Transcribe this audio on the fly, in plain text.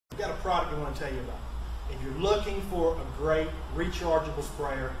product I want to tell you about. If you're looking for a great rechargeable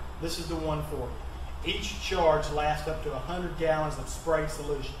sprayer, this is the one for you. Each charge lasts up to 100 gallons of spray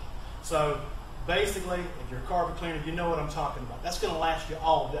solution. So basically, if you're a carpet cleaner, you know what I'm talking about. That's going to last you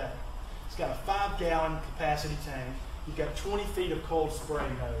all day. It's got a 5-gallon capacity tank. You've got 20 feet of cold spray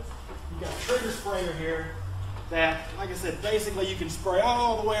hose. You've got a trigger sprayer here that, like I said, basically you can spray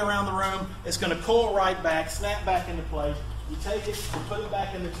all the way around the room. It's going to coil right back, snap back into place. You take it, you put it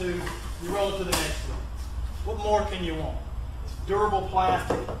back in the tube, you roll it to the next one. What more can you want? It's durable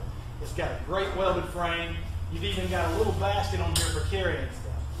plastic. It's got a great welded frame. You've even got a little basket on here for carrying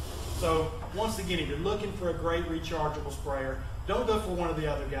stuff. So once again, if you're looking for a great rechargeable sprayer, don't go for one of the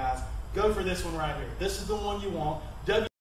other guys. Go for this one right here. This is the one you want.